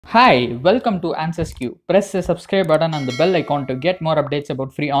Hi, welcome to answersQ. Press the subscribe button and the bell icon to get more updates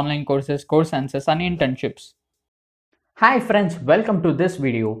about free online courses, course answers and internships. Hi friends, welcome to this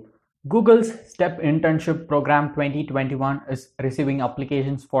video. Google's STEP Internship Program 2021 is receiving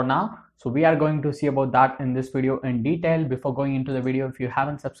applications for now. So we are going to see about that in this video in detail. Before going into the video, if you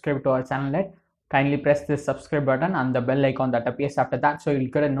haven't subscribed to our channel yet, kindly press this subscribe button and the bell icon that appears after that, so you'll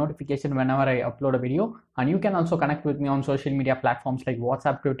get a notification whenever I upload a video. And you can also connect with me on social media platforms like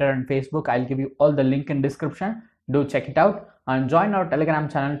WhatsApp, Twitter and Facebook. I'll give you all the link in description. Do check it out and join our Telegram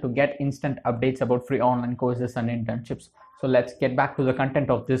channel to get instant updates about free online courses and internships. So let's get back to the content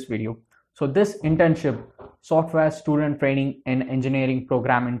of this video. So this internship, Software Student Training in Engineering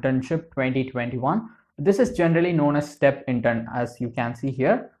Program Internship 2021, this is generally known as STEP Intern. As you can see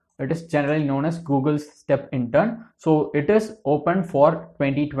here, it is generally known as Google's STEP Intern. So it is open for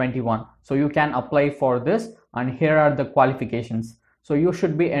 2021. So you can apply for this, and here are the qualifications. So you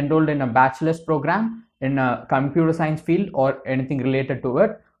should be enrolled in a bachelor's program in a computer science field or anything related to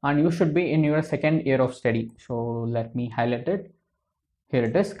it, and you should be in your second year of study. So let me highlight it. Here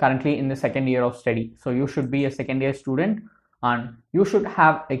it is, currently in the second year of study. So you should be a second year student and you should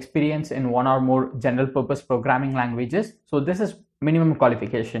have experience in one or more general purpose programming languages. So this is minimum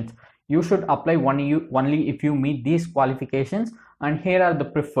qualifications. You should apply only if you meet these qualifications, and here are the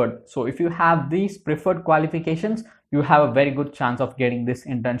preferred. So if you have these preferred qualifications, you have a very good chance of getting this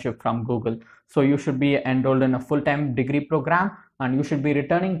internship from Google. So you should be enrolled in a full-time degree program, and you should be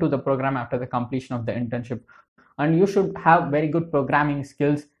returning to the program after the completion of the internship. And you should have very good programming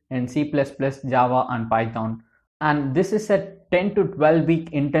skills in C++, Java and Python. And this is a 10 to 12 week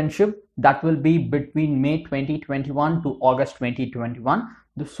internship that will be between May 2021 to August 2021.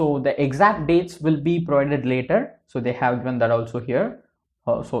 So the exact dates will be provided later. So they have given that also here.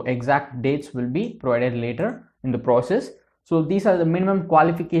 So exact dates will be provided later in the process. So these are the minimum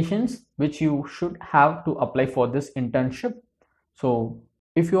qualifications which you should have to apply for this internship. So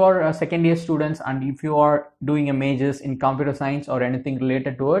if you are a second year students and if you are doing a majors in computer science or anything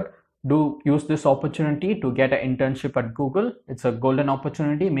related to it, do use this opportunity to get an internship at Google. It's a golden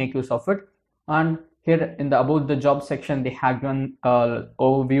opportunity, make use of it. And here in the about the job section, they have given an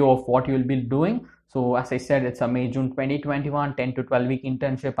overview of what you will be doing. So as I said, it's a May-June 2021 10 to 12 week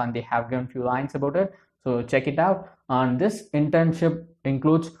internship, and they have given few lines about it. So check it out. And this internship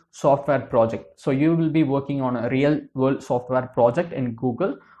includes software project. So you will be working on a real world software project in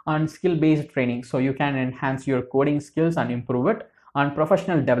Google, and skill-based training. So you can enhance your coding skills and improve it, and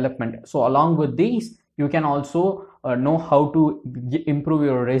professional development. So along with these, you can also know how to improve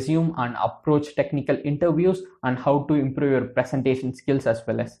your resume and approach technical interviews, and how to improve your presentation skills as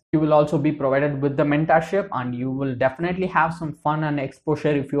well. As you will also be provided with the mentorship, and you will definitely have some fun and exposure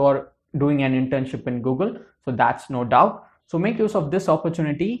if you are doing an internship in Google. So that's no doubt. So make use of this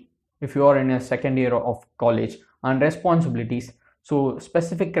opportunity if you are in a second year of college. And responsibilities. So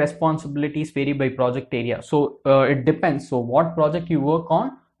specific responsibilities vary by project area. So it depends. So what project you work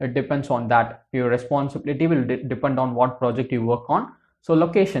on, it depends on that. Your responsibility will depend on what project you work on. So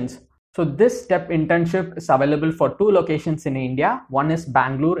locations. So this STEP internship is available for 2 locations in India. One is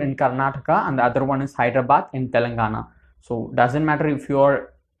Bangalore in Karnataka and the other one is Hyderabad in Telangana. So doesn't matter if you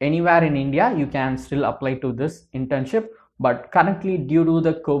are anywhere in India, you can still apply to this internship. But currently, due to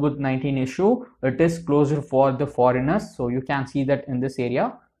the COVID-19 issue, it is closed for the foreigners. So you can see that in this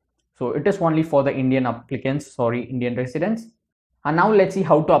area. So it is only for the Indian applicants, Indian residents. And now let's see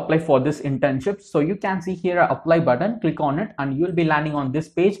how to apply for this internship. So you can see here a apply button, click on it and you will be landing on this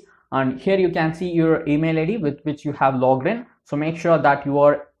page. And here you can see your email ID with which you have logged in. So make sure that you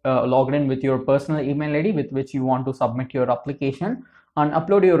are logged in with your personal email ID with which you want to submit your application, and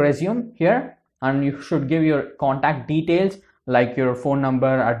upload your resume here. And you should give your contact details like your phone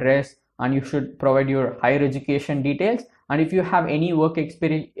number, address, and you should provide your higher education details. And if you have any work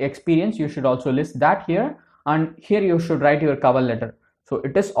experience, you should also list that here. And here you should write your cover letter. So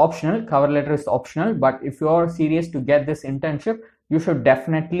it is optional, cover letter is optional, but if you are serious to get this internship, you should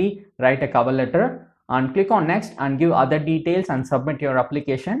definitely write a cover letter. And click on next and give other details and submit your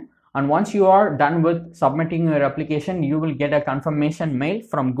application. And once you are done with submitting your application, you will get a confirmation mail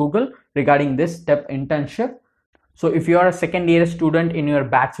from Google regarding this STEP internship. So if you are a second year student in your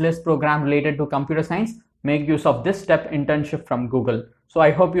bachelor's program related to computer science, make use of this STEP internship from Google. So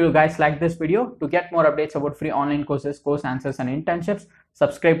I hope you guys like this video. To get more updates about free online courses, course answers and internships,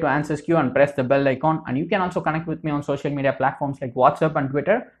 subscribe to answersQ and press the bell icon. And you can also connect with me on social media platforms like WhatsApp and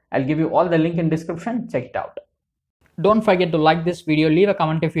Twitter. I'll give you all the link in description. Check it out. Don't forget to like this video, leave a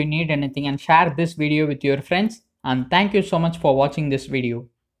comment if you need anything, and share this video with your friends. And thank you so much for watching this video.